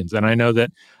Dragons. And I know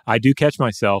that I do catch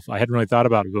myself. I hadn't really thought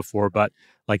about it before, but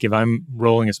if I'm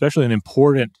rolling, especially an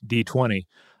important D20,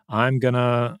 I'm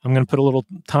gonna put a little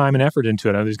time and effort into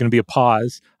it. There's going to be a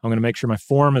pause. I'm going to make sure my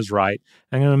form is right.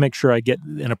 I'm going to make sure I get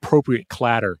an appropriate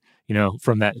clatter,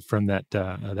 from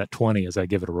that 20 as I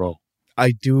give it a roll.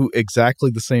 I do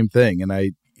exactly the same thing,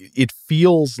 and it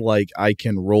feels like I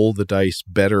can roll the dice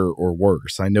better or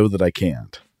worse. I know that I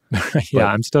can't. Yeah,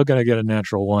 I'm still going to get a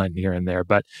natural 1 here and there,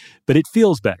 but it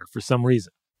feels better for some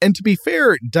reason. And to be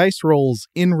fair, dice rolls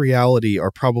in reality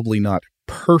are probably not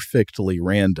perfectly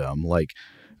random.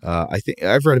 I think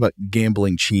I've read about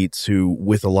gambling cheats who,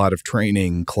 with a lot of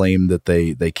training, claim that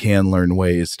they can learn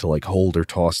ways to hold or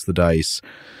toss the dice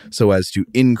so as to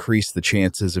increase the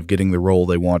chances of getting the roll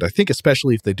they want. I think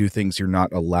especially if they do things you're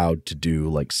not allowed to do,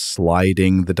 like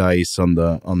sliding the dice on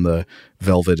the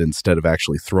velvet instead of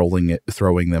actually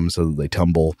throwing them so that they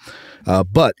tumble.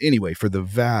 But anyway, for the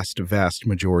vast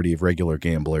majority of regular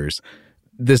gamblers,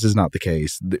 this is not the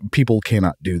case. People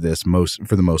cannot do this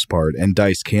for the most part, and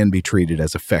dice can be treated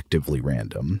as effectively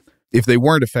random. If they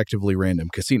weren't effectively random,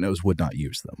 casinos would not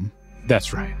use them.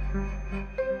 That's right.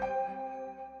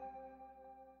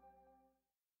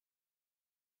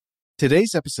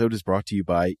 Today's episode is brought to you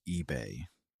by eBay.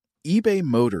 eBay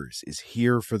Motors is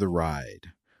here for the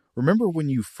ride. Remember when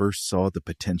you first saw the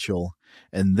potential?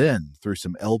 And then, through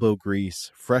some elbow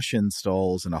grease, fresh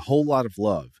installs, and a whole lot of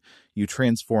love, you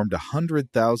transformed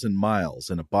 100,000 miles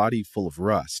and a body full of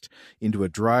rust into a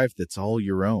drive that's all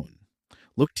your own.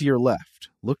 Look to your left.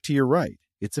 Look to your right.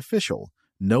 It's official.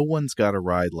 No one's got a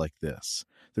ride like this.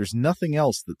 There's nothing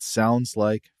else that sounds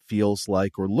like, feels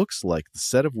like, or looks like the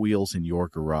set of wheels in your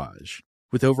garage.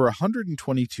 With over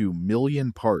 122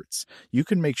 million parts, you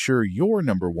can make sure your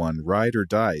number one ride or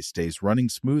die stays running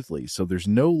smoothly, so there's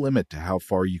no limit to how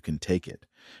far you can take it.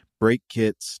 Brake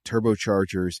kits,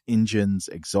 turbochargers, engines,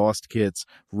 exhaust kits,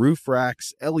 roof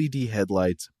racks, LED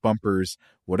headlights, bumpers,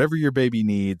 whatever your baby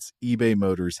needs, eBay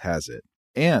Motors has it.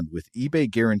 And with eBay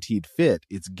Guaranteed Fit,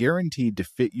 it's guaranteed to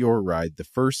fit your ride the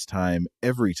first time,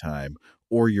 every time,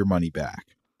 or your money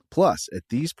back. Plus, at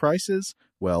these prices,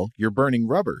 well, you're burning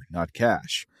rubber, not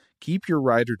cash. Keep your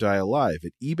ride or die alive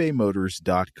at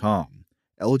ebaymotors.com.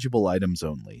 Eligible items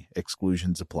only.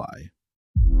 Exclusions apply.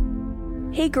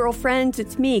 Hey girlfriends,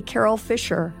 it's me, Carol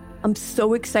Fisher. I'm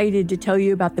so excited to tell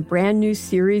you about the brand new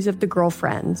series of The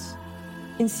Girlfriends.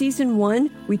 In season 1,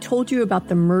 we told you about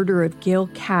the murder of Gail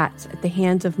Katz at the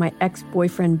hands of my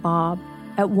ex-boyfriend Bob.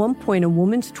 At one point, a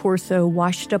woman's torso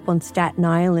washed up on Staten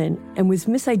Island and was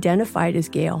misidentified as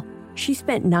Gail. She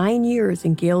spent 9 years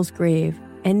in Gail's grave,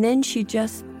 and then she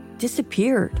just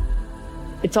disappeared.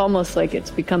 It's almost like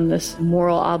it's become this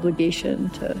moral obligation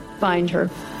to find her.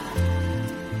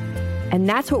 And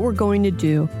that's what we're going to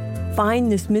do.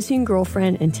 Find this missing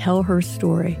girlfriend and tell her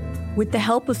story. With the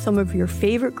help of some of your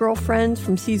favorite girlfriends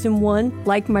from season 1,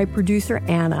 like my producer,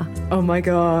 Anna. Oh my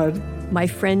God. My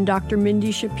friend, Dr.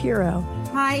 Mindy Shapiro.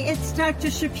 Hi, it's Dr.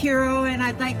 Shapiro, and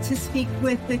I'd like to speak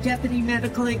with the Deputy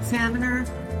Medical Examiner.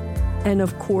 And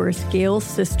of course, Gail's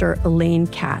sister, Elaine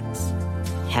Katz.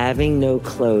 Having no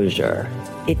closure,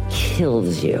 it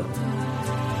kills you.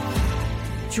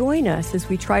 Join us as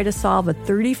we try to solve a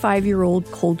 35-year-old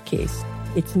cold case.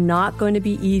 It's not going to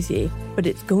be easy, but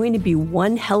it's going to be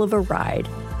one hell of a ride.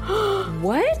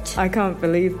 What? I can't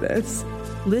believe this.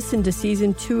 Listen to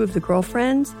season 2 of The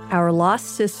Girlfriends, Our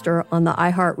Lost Sister on the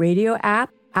iHeartRadio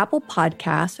app, Apple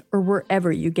Podcasts, or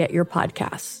wherever you get your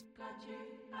podcasts.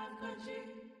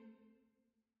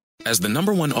 As the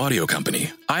 #1 audio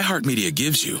company, iHeartMedia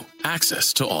gives you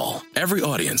access to all. Every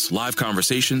audience, live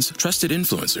conversations, trusted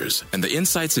influencers, and the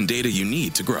insights and data you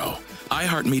need to grow.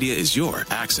 iHeartMedia is your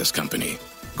access company.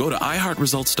 Go to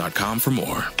iHeartResults.com for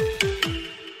more.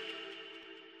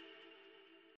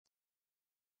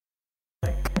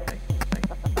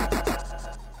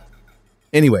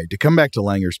 Anyway, to come back to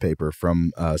Langer's paper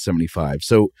from 75.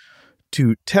 So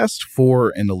to test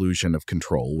for an illusion of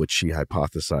control, which she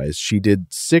hypothesized, she did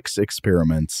 6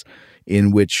 experiments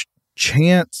in which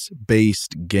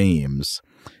chance-based games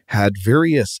had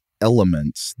various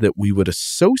elements that we would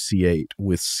associate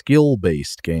with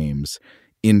skill-based games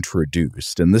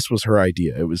introduced. And this was her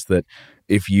idea. It was that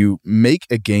if you make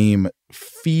a game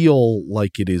feel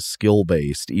like it is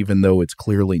skill-based, even though it's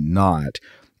clearly not,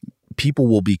 people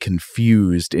will be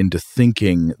confused into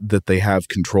thinking that they have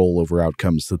control over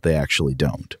outcomes that they actually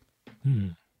don't.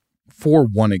 For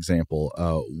one example,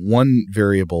 one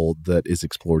variable that is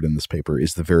explored in this paper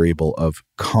is the variable of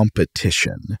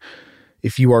competition.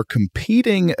 If you are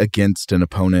competing against an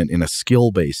opponent in a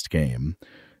skill-based game,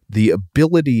 the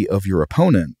ability of your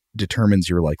opponent determines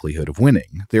your likelihood of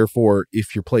winning. Therefore,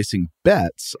 if you're placing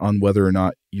bets on whether or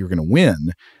not you're going to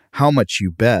win, how much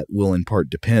you bet will in part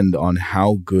depend on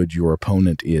how good your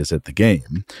opponent is at the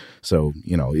game. So,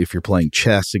 if you're playing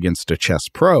chess against a chess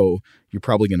pro, you're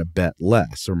probably going to bet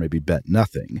less or maybe bet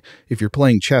nothing. If you're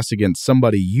playing chess against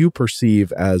somebody you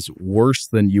perceive as worse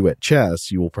than you at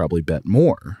chess, you will probably bet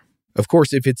more. Of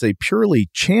course, if it's a purely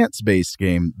chance-based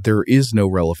game, there is no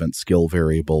relevant skill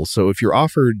variable. So if you're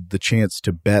offered the chance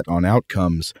to bet on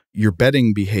outcomes, your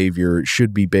betting behavior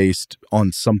should be based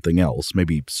on something else,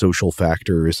 maybe social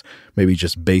factors, maybe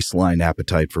just baseline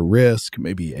appetite for risk,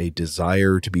 maybe a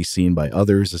desire to be seen by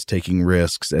others as taking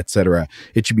risks, etc.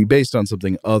 It should be based on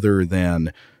something other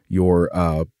than your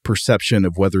perception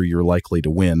of whether you're likely to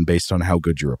win based on how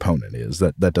good your opponent is.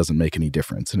 That doesn't make any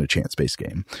difference in a chance-based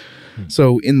game.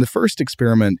 So in the first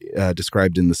experiment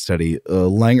described in the study,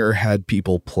 Langer had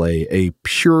people play a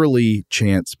purely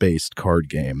chance-based card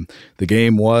game. The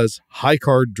game was high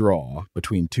card draw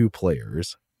between 2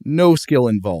 players. No skill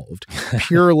involved.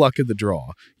 Pure luck of the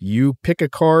draw. You pick a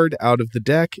card out of the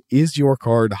deck. Is your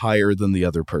card higher than the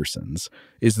other person's?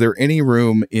 Is there any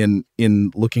room in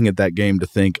looking at that game to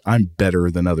think, I'm better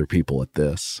than other people at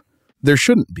this? There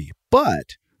shouldn't be.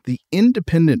 But the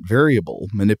independent variable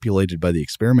manipulated by the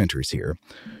experimenters here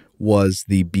was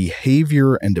the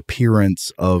behavior and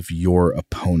appearance of your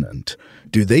opponent.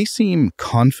 Do they seem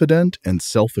confident and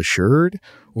self-assured,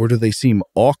 or do they seem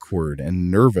awkward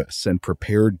and nervous and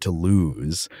prepared to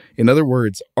lose? In other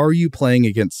words, are you playing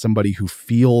against somebody who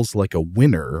feels like a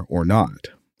winner or not?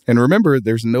 And remember,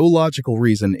 there's no logical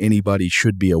reason anybody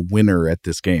should be a winner at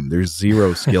this game. There's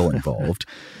zero skill involved.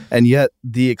 And yet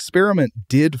the experiment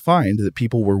did find that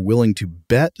people were willing to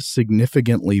bet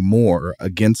significantly more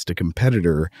against a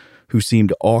competitor who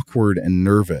seemed awkward and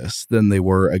nervous than they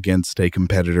were against a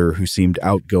competitor who seemed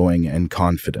outgoing and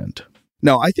confident.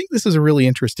 Now, I think this is a really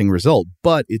interesting result,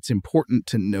 but it's important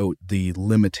to note the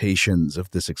limitations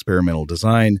of this experimental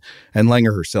design, and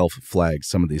Langer herself flags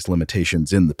some of these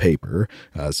limitations in the paper,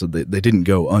 so they didn't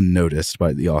go unnoticed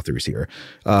by the authors here.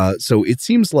 So it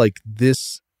seems likely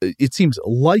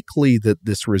that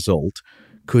this result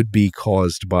could be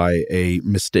caused by a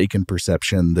mistaken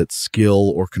perception that skill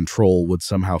or control would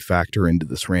somehow factor into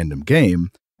this random game.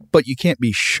 But you can't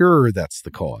be sure that's the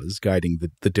cause, guiding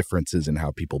the differences in how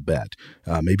people bet.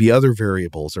 Maybe other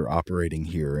variables are operating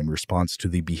here in response to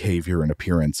the behavior and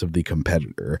appearance of the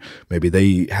competitor. Maybe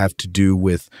they have to do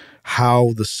with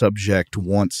how the subject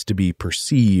wants to be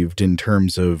perceived in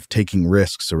terms of taking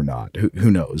risks or not. Who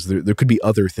knows? There could be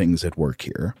other things at work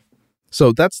here.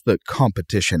 So that's the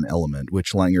competition element,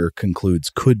 which Langer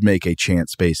concludes could make a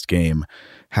chance-based game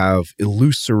have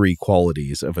illusory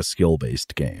qualities of a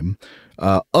skill-based game.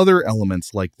 Other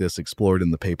elements like this explored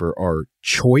in the paper are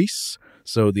choice.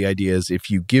 So the idea is if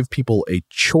you give people a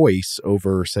choice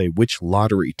over, say, which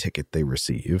lottery ticket they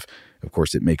receive, of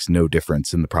course, it makes no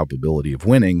difference in the probability of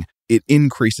winning. It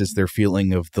increases their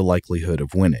feeling of the likelihood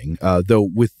of winning. Though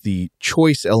with the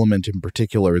choice element in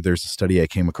particular, there's a study I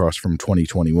came across from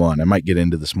 2021. I might get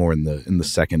into this more in the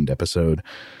second episode.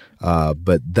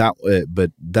 But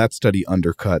that study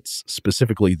undercuts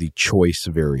specifically the choice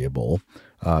variable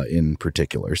in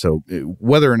particular. So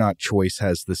whether or not choice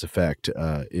has this effect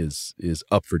is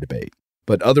up for debate.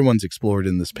 But other ones explored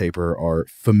in this paper are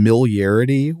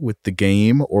familiarity with the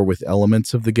game or with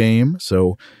elements of the game.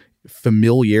 So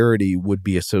familiarity would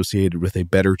be associated with a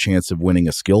better chance of winning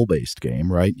a skill-based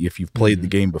game, right? If you've played the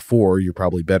game before, you're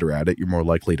probably better at it. You're more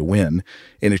likely to win.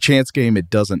 In a chance game, it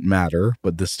doesn't matter,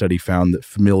 but this study found that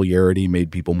familiarity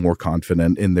made people more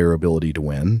confident in their ability to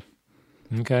win.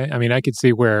 Okay. I mean, I could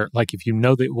see where, like, if you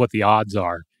know what the odds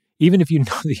are, even if you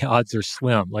know the odds are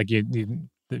slim, like you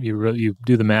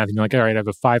do the math and you're like, all right, I have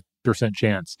a 5%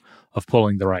 chance of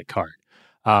pulling the right card.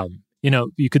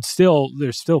 You could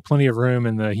there's still plenty of room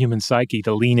in the human psyche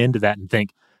to lean into that and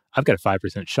think, I've got a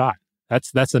 5% shot.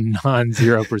 That's a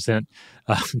non-0%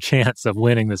 chance of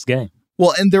winning this game.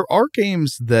 Well, and there are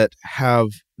games that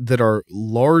are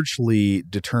largely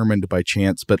determined by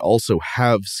chance, but also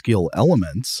have skill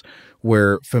elements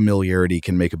where familiarity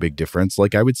can make a big difference.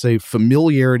 Like I would say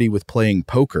familiarity with playing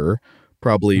poker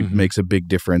probably makes a big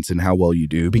difference in how well you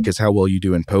do, because how well you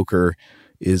do in poker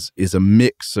is a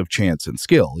mix of chance and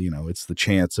skill. You know, it's the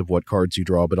chance of what cards you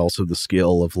draw, but also the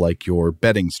skill of like your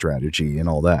betting strategy and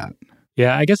all that.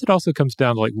 Yeah, I guess it also comes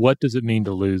down to like, what does it mean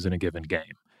to lose in a given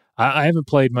game? I haven't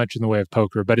played much in the way of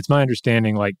poker, but it's my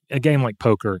understanding like a game like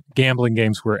poker, gambling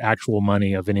games where actual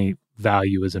money of any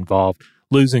value is involved,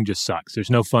 losing just sucks. There's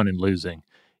no fun in losing.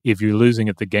 If you're losing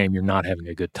at the game, you're not having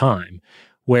a good time.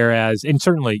 Whereas, and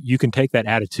certainly you can take that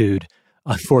attitude,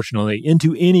 unfortunately,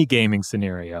 into any gaming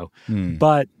scenario.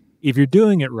 But if you're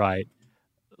doing it right,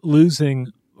 losing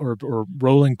or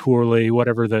rolling poorly,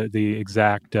 whatever the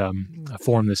exact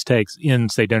form this takes in,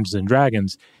 say, Dungeons and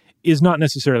Dragons, is not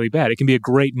necessarily bad. It can be a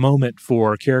great moment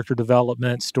for character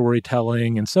development,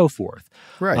 storytelling, and so forth.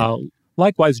 Right.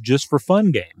 Likewise, just for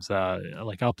fun games.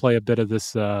 Like I'll play a bit of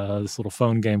this little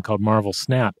phone game called Marvel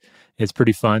Snap. It's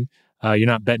pretty fun. You're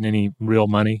not betting any real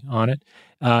money on it.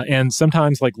 And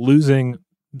sometimes losing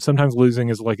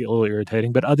is like a little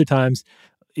irritating, but other times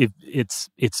it's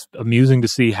amusing to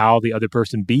see how the other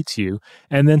person beats you.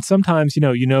 And then sometimes,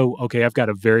 okay, I've got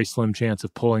a very slim chance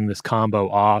of pulling this combo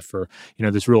off, or,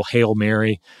 this real Hail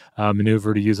Mary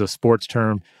maneuver, to use a sports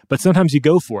term. But sometimes you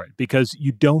go for it because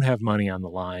you don't have money on the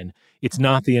line. It's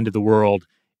not the end of the world.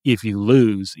 If you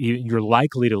lose, you're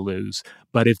likely to lose.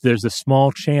 But if there's a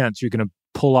small chance you're going to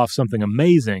pull off something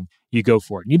amazing, you go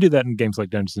for it. And you do that in games like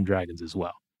Dungeons and Dragons as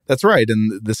well. That's right.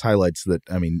 And this highlights that,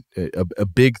 a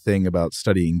big thing about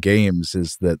studying games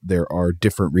is that there are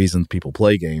different reasons people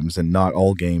play games, and not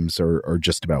all games are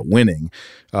just about winning.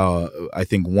 I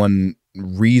think one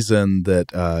reason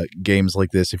that games like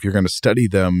this, if you're going to study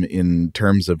them in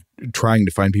terms of trying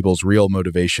to find people's real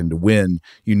motivation to win,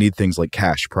 you need things like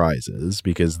cash prizes,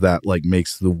 because that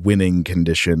makes the winning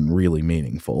condition really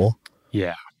meaningful.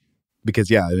 Yeah. Because,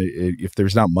 if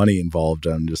there's not money involved,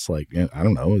 I'm just I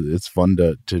don't know. It's fun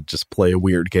to just play a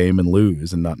weird game and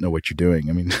lose and not know what you're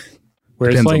doing.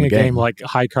 Whereas playing a game like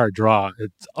High Card Draw,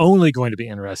 it's only going to be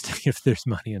interesting if there's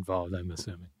money involved, I'm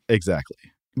assuming. Exactly.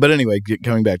 But anyway,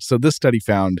 coming back. So this study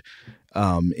found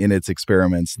in its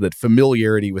experiments that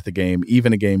familiarity with a game,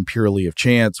 even a game purely of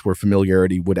chance, where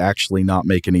familiarity would actually not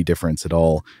make any difference at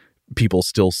all, people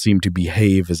still seem to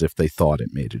behave as if they thought it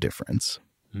made a difference.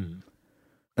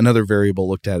 Another variable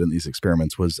looked at in these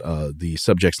experiments was the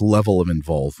subject's level of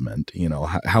involvement. You know,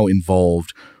 how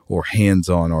involved or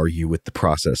hands-on are you with the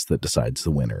process that decides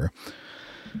the winner?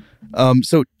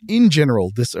 So in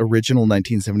general, this original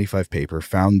 1975 paper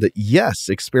found that, yes,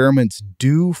 experiments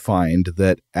do find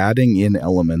that adding in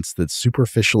elements that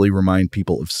superficially remind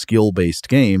people of skill-based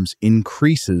games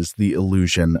increases the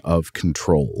illusion of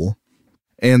control.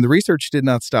 And the research did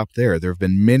not stop there. There have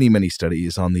been many, many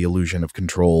studies on the illusion of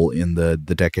control in the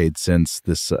decade since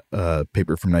this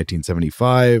paper from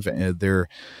 1975. And there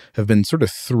have been sort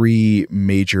of three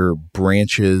major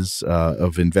branches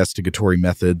of investigatory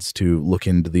methods to look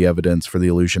into the evidence for the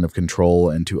illusion of control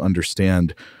and to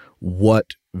understand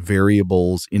what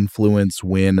variables influence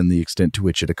when and the extent to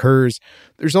which it occurs.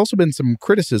 There's also been some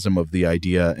criticism of the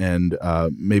idea and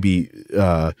maybe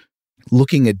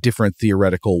looking at different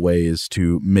theoretical ways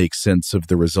to make sense of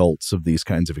the results of these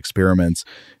kinds of experiments.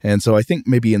 And so I think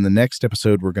maybe in the next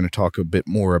episode, we're going to talk a bit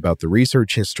more about the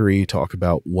research history, talk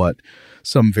about what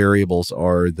some variables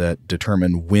are that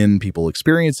determine when people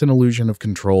experience an illusion of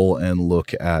control, and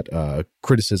look at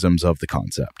criticisms of the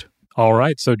concept. All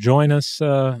right. So join us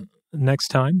next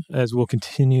time as we'll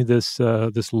continue this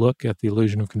look at the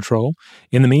illusion of control.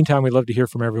 In the meantime, we'd love to hear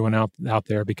from everyone out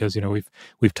there, because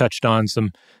we've touched on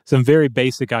some very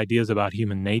basic ideas about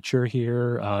human nature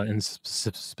here, and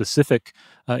specific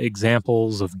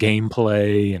examples of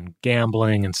gameplay and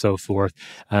gambling and so forth.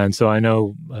 And so I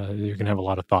know you're going to have a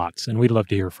lot of thoughts, and we'd love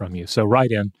to hear from you. So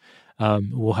write in.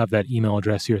 We'll have that email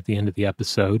address here at the end of the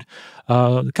episode.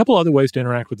 A couple other ways to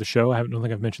interact with the show. I don't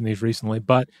think I've mentioned these recently,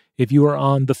 but if you are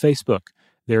on the Facebook,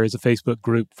 there is a Facebook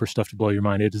group for Stuff to Blow Your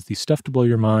Mind. It is the Stuff to Blow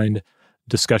Your Mind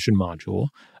discussion module.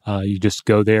 You just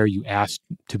go there, you ask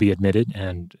to be admitted,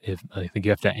 and I think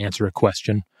you have to answer a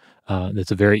question. That's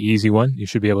a very easy one. You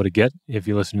should be able to get if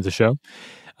you listen to the show.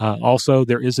 Also,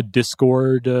 there is a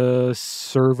Discord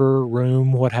server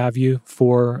room, what have you,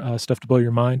 for Stuff to Blow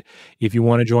Your Mind. If you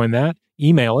want to join that,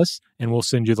 email us, and we'll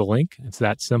send you the link. It's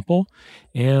that simple.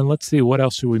 And let's see, what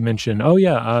else should we mention? Oh,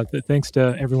 yeah, thanks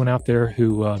to everyone out there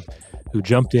who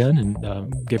jumped in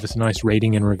and gave us a nice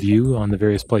rating and review on the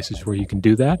various places where you can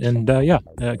do that. And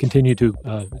continue to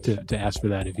ask for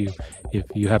that if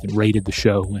you haven't rated the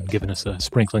show and given us a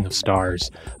sprinkling of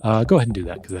stars. Go ahead and do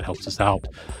that, because that helps us out.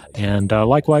 And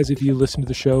likewise, if you listen to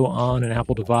the show on an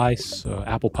Apple device,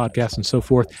 Apple Podcasts and so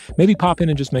forth, maybe pop in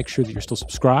and just make sure that you're still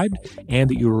subscribed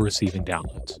and that you are receiving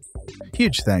downloads.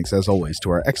 Huge thanks, as always, to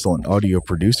our excellent audio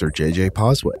producer, JJ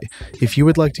Posway. If you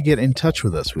would like to get in touch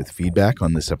with us with feedback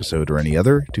on this episode or any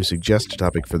other, to suggest a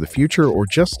topic for the future, or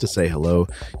just to say hello,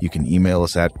 you can email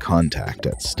us at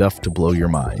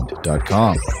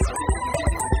contact@stufftoblowyourmind.com.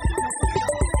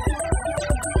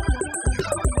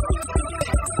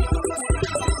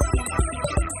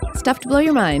 Stuff to Blow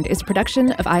Your Mind is a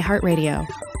production of iHeartRadio.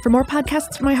 For more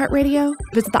podcasts from iHeartRadio,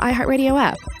 visit the iHeartRadio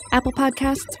app, Apple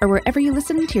Podcasts, or wherever you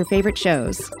listen to your favorite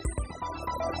shows.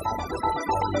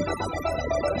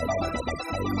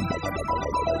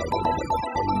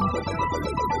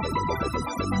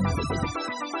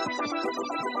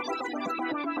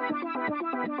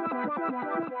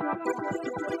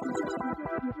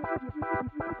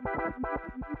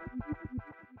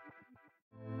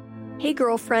 Hey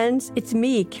girlfriends, it's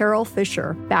me, Carol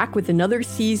Fisher, back with another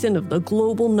season of the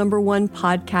global #1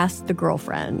 podcast, The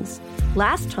Girlfriends.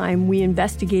 Last time, we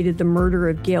investigated the murder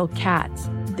of Gail Katz.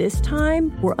 This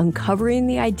time, we're uncovering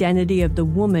the identity of the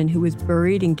woman who was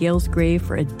buried in Gail's grave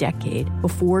for a decade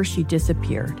before she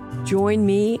disappeared. Join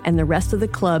me and the rest of the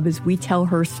club as we tell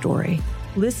her story.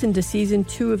 Listen to Season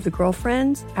 2 of The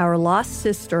Girlfriends, Our Lost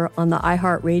Sister, on the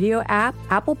iHeartRadio app,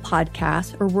 Apple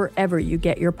Podcasts, or wherever you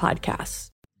get your podcasts.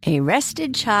 A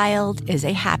rested child is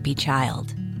a happy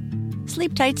child.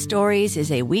 Sleep Tight Stories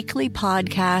is a weekly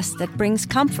podcast that brings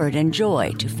comfort and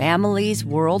joy to families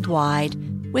worldwide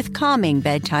with calming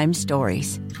bedtime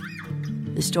stories.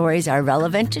 The stories are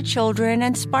relevant to children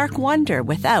and spark wonder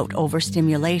without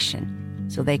overstimulation,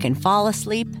 so they can fall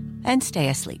asleep and stay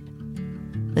asleep.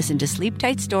 Listen to Sleep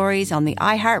Tight Stories on the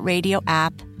iHeartRadio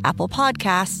app, Apple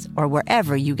Podcasts, or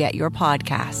wherever you get your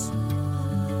podcasts.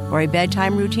 For a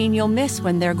bedtime routine you'll miss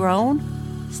when they're grown,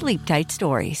 Sleep Tight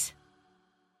Stories.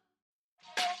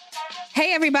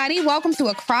 Hey, everybody. Welcome to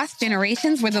Across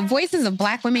Generations, where the voices of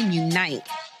Black women unite.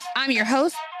 I'm your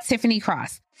host, Tiffany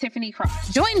Cross.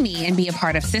 Join me and be a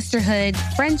part of sisterhood,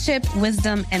 friendship,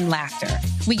 wisdom, and laughter.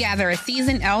 We gather a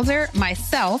seasoned elder,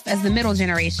 myself as the middle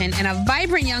generation, and a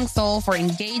vibrant young soul for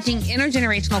engaging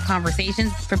intergenerational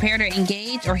conversations. Prepare to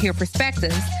engage or hear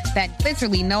perspectives that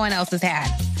literally no one else has had.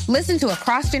 Listen to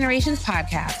Across Generations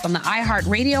podcast on the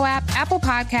iHeartRadio app, Apple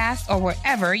Podcasts, or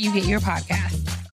wherever you get your podcasts.